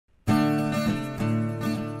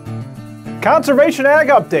Conservation Ag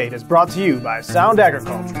Update is brought to you by Sound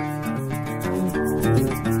Agriculture.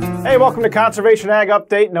 Hey, welcome to Conservation Ag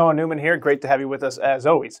Update. Noah Newman here. Great to have you with us as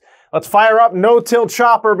always. Let's fire up No-Till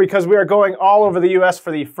Chopper because we are going all over the U.S.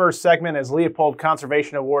 for the first segment as Leopold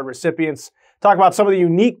Conservation Award recipients talk about some of the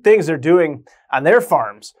unique things they're doing on their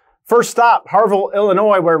farms. First stop, Harville,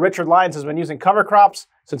 Illinois, where Richard Lyons has been using cover crops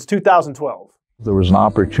since 2012. There was an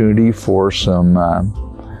opportunity for some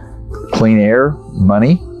clean air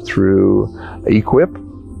money through EQIP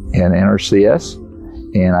and NRCS,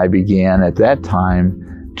 and I began at that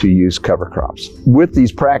time to use cover crops. With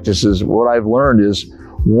these practices, what I've learned is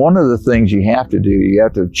one of the things you have to do, you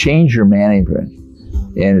have to change your management,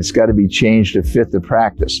 and it's got to be changed to fit the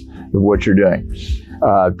practice of what you're doing.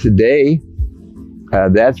 Today,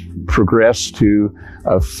 that's progressed to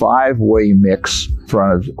a 5-way mix in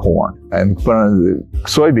front of corn. And in front of the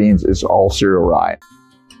soybeans, it's all cereal rye.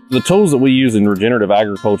 The tools that we use in regenerative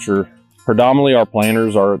agriculture, predominantly our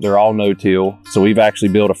planters, they're all no-till. So we've actually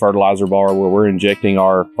built a fertilizer bar where we're injecting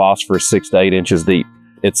our phosphorus 6 to 8 inches deep.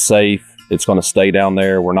 It's safe. It's going to stay down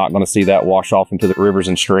there. We're not going to see that wash off into the rivers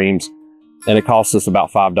and streams. And it costs us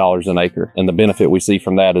about $5 an acre. And the benefit we see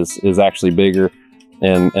from that is actually bigger.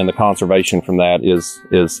 And the conservation from that is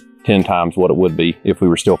 10 times what it would be if we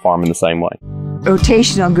were still farming the same way.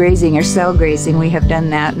 Rotational grazing or cell grazing, we have done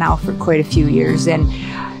that now for quite a few years, and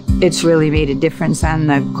it's really made a difference on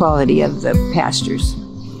the quality of the pastures.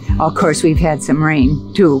 Of course, we've had some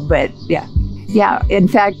rain too, but yeah. In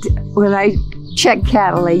fact, when I check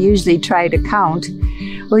cattle, I usually try to count.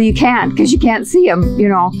 Well, you can't, because you can't see them, you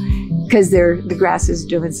know, because the grass is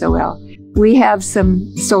doing so well. We have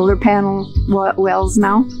some solar panel wells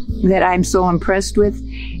now that I'm so impressed with,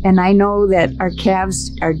 and I know that our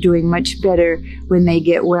calves are doing much better when they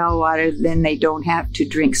get well water than they don't have to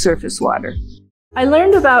drink surface water. I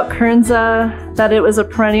learned about Kernza, that it was a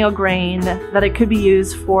perennial grain, that it could be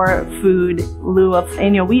used for food in lieu of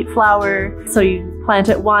annual wheat flour. So you plant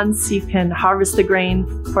it once, you can harvest the grain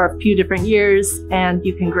for a few different years, and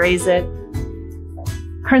you can graze it.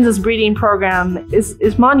 Kernza's breeding program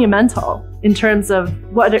is monumental in terms of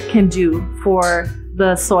what it can do for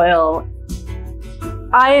the soil.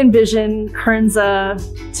 I envision Kernza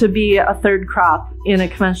to be a third crop in a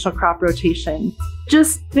conventional crop rotation.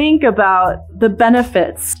 Just think about the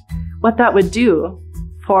benefits, what that would do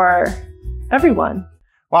for everyone.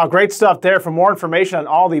 Wow, great stuff there. For more information on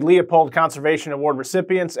all the Leopold Conservation Award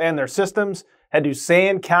recipients and their systems, head to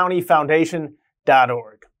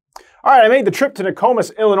sandcountyfoundation.org. All right, I made the trip to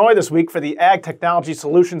Nokomis, Illinois this week for the Ag Technology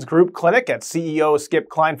Solutions Group Clinic at CEO Skip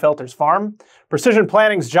Kleinfelter's farm. Precision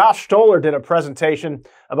Planning's Josh Stoller did a presentation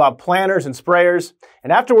about planters and sprayers,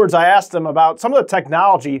 and afterwards I asked him about some of the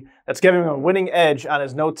technology that's giving him a winning edge on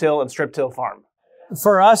his no-till and strip-till farm.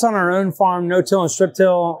 For us on our own farm, no-till and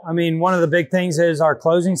strip-till, I mean, one of the big things is our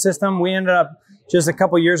closing system. We ended up, just a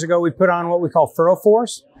couple years ago, we put on what we call furrow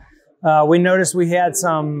force. We noticed we had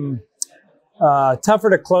some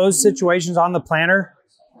tougher to close situations on the planter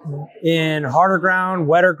in harder ground,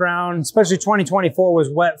 wetter ground, especially 2024 was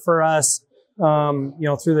wet for us, you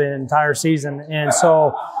know, through the entire season. And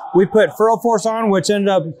so we put furrow force on, which ended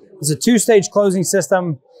up, it's a 2-stage closing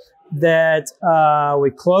system that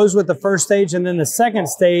we close with the first stage, and then the second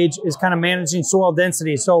stage is kind of managing soil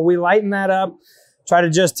density. So we lighten that up, try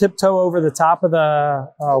to just tiptoe over the top of the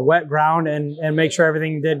wet ground and make sure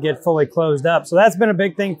everything did get fully closed up. So that's been a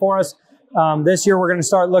big thing for us. This year, we're going to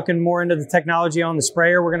start looking more into the technology on the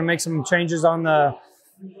sprayer. We're going to make some changes on the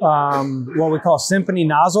what we call Symphony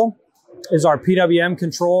nozzle, is our PWM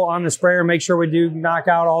control on the sprayer. Make sure we do knock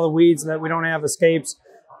out all the weeds, that we don't have escapes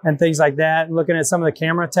and things like that. And looking at some of the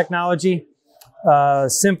camera technology,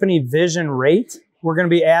 Symphony Vision Rate, we're going to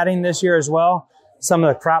be adding this year as well. Some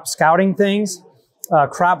of the crop scouting things,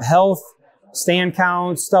 crop health, stand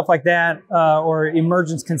counts, stuff like that, or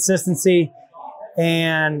emergence consistency.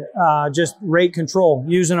 And just rate control,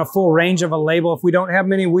 using a full range of a label. If we don't have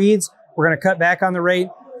many weeds, we're going to cut back on the rate.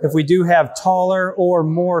 If we do have taller or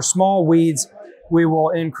more small weeds, we will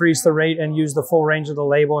increase the rate and use the full range of the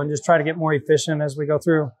label and just try to get more efficient as we go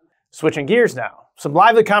through. Switching gears now, some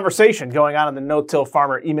lively conversation going on in the No-Till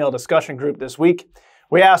Farmer email discussion group this week.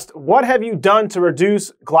 We asked, what have you done to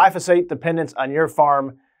reduce glyphosate dependence on your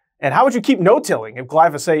farm? And how would you keep no-tilling if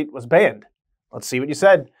glyphosate was banned? Let's see what you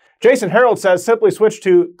said. Jason Harold says, simply switch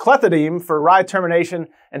to clethodim for rye termination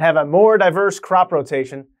and have a more diverse crop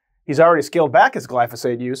rotation. He's already scaled back his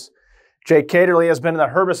glyphosate use. Jake Caterly has been in the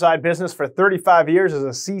herbicide business for 35 years as a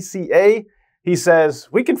CCA. He says,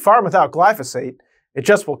 we can farm without glyphosate. It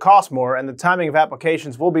just will cost more, and the timing of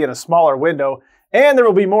applications will be in a smaller window, and there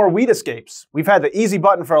will be more weed escapes. We've had the easy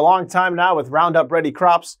button for a long time now with Roundup Ready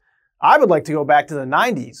crops. I would like to go back to the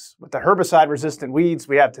 90s with the herbicide-resistant weeds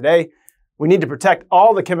we have today. We need to protect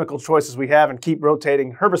all the chemical choices we have and keep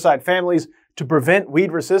rotating herbicide families to prevent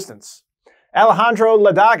weed resistance. Alejandro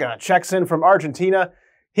Ladaga checks in from Argentina.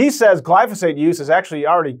 He says glyphosate use has actually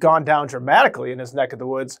already gone down dramatically in his neck of the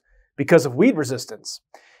woods because of weed resistance.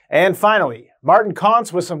 And finally, Martin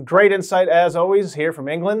Kantz with some great insight as always here from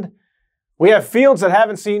England. We have fields that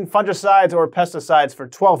haven't seen fungicides or pesticides for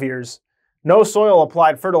 12 years, no soil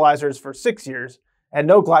applied fertilizers for 6 years, and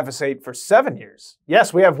no glyphosate for 7 years.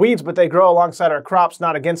 Yes, we have weeds, but they grow alongside our crops,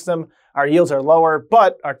 not against them. Our yields are lower,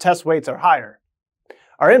 but our test weights are higher.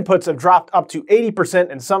 Our inputs have dropped up to 80%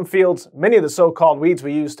 in some fields. Many of the so-called weeds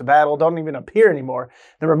we use to battle don't even appear anymore.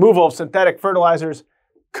 The removal of synthetic fertilizers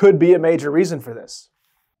could be a major reason for this.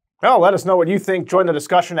 Well, let us know what you think. Join the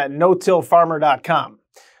discussion at no-tillfarmer.com.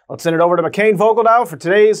 Let's send it over to McCain Vogel now for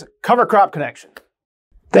today's Cover Crop Connection.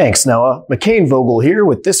 Thanks, Noah. McCain Vogel here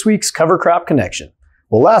with this week's Cover Crop Connection.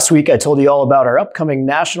 Well, last week I told you all about our upcoming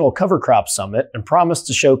National Cover Crop Summit and promised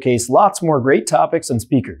to showcase lots more great topics and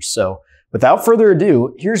speakers. So, without further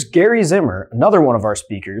ado, here's Gary Zimmer, another one of our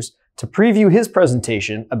speakers, to preview his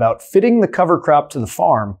presentation about fitting the cover crop to the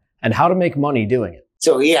farm and how to make money doing it.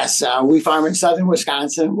 So yes, we farm in southern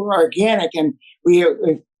Wisconsin. We're organic, and we've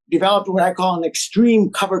developed what I call an extreme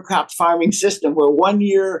cover crop farming system, where 1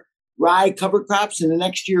 year rye cover crops and the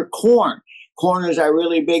next year corn. Corn is our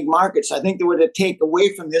really big market. So I think that what to take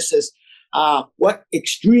away from this is what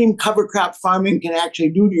extreme cover crop farming can actually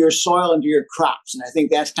do to your soil and to your crops. And I think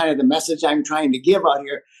that's kind of the message I'm trying to give out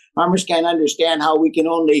here. Farmers can't understand how we can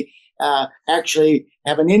only actually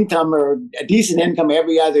have an income or a decent income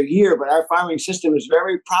every other year, but our farming system is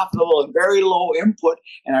very profitable and very low input,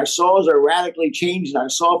 and our soils are radically changed, and our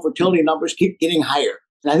soil fertility numbers keep getting higher.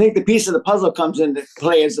 And I think the piece of the puzzle comes into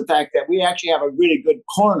play is the fact that we actually have a really good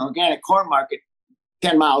organic corn market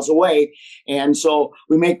 10 miles away. And so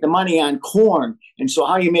we make the money on corn. And so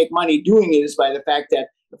how you make money doing it is by the fact that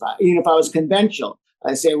even if I was conventional,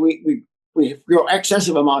 I say we grow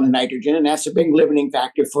excessive amount of nitrogen, and that's a big limiting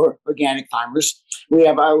factor for organic farmers. We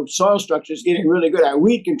have our soil structures getting really good. Our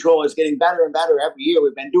weed control is getting better and better every year.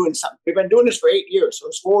 We've been doing this for 8 years. So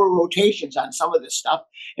it's 4 rotations on some of this stuff.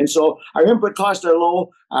 And so our input costs are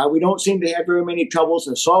low. We don't seem to have very many troubles.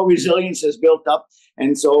 The soil resilience is built up.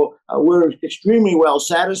 And so we're extremely well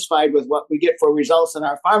satisfied with what we get for results in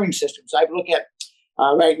our farming systems. I look at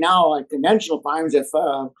right now, on conventional farms, if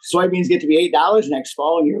soybeans get to be $8 next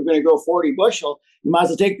fall and you're going to grow 40 bushel, you might as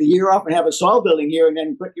well take the year off and have a soil building year and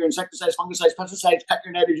then put your insecticides, fungicides, pesticides, cut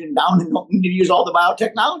your nitrogen down, and don't need to use all the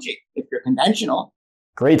biotechnology if you're conventional.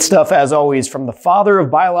 Great stuff as always from the father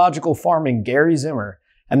of biological farming, Gary Zimmer.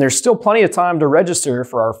 And there's still plenty of time to register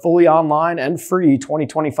for our fully online and free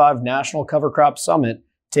 2025 National Cover Crop Summit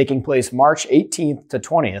taking place March 18th to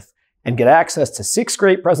 20th. And get access to 6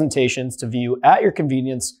 great presentations to view at your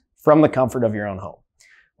convenience from the comfort of your own home.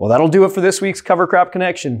 Well, that'll do it for this week's Cover Crop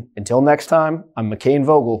Connection. Until next time, I'm McCain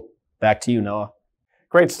Vogel. Back to you, Noah.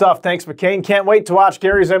 Great stuff. Thanks, McCain. Can't wait to watch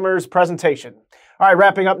Gary Zimmer's presentation. All right,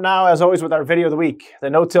 wrapping up now, as always, with our video of the week. The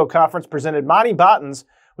No-Till Conference presented Monte Bottens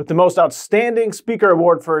with the Most Outstanding Speaker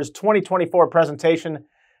Award for his 2024 presentation,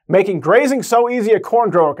 Making Grazing So Easy a Corn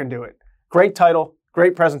Grower Can Do It. Great title,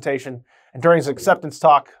 great presentation. And during his acceptance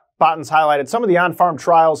talk, Bottens highlighted some of the on-farm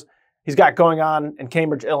trials he's got going on in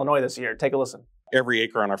Cambridge, Illinois this year. Take a listen. Every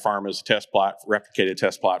acre on our farm is a test plot, replicated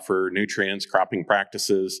test plot for nutrients, cropping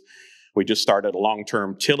practices. We just started a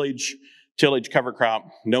long-term tillage cover crop,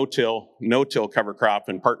 no-till cover crop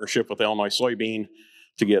in partnership with Illinois soybean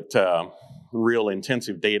to get real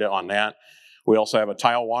intensive data on that. We also have a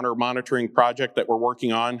tile water monitoring project that we're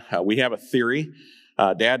working on. We have a theory.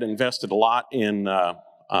 Dad invested a lot in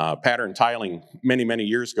pattern tiling many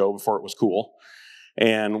years ago before it was cool.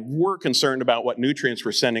 And we're concerned about what nutrients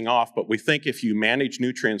we're sending off, but we think if you manage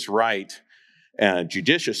nutrients right,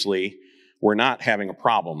 judiciously, we're not having a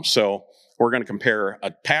problem. So we're going to compare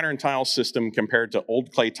a pattern tile system compared to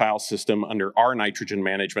old clay tile system under our nitrogen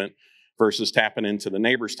management versus tapping into the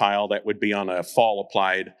neighbor's tile that would be on a fall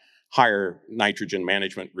applied higher nitrogen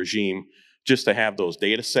management regime, just to have those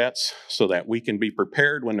data sets so that we can be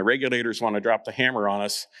prepared when the regulators want to drop the hammer on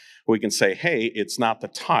us. We can say, hey, it's not the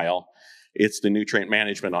tile, it's the nutrient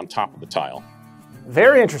management on top of the tile.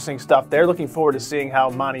 Very interesting stuff there. Looking forward to seeing how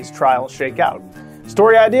Monte's trials shake out.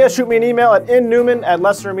 Story ideas, shoot me an email at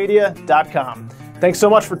nnewman@lessermedia.com. Thanks so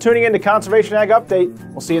much for tuning in to Conservation Ag Update.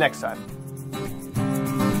 We'll see you next time.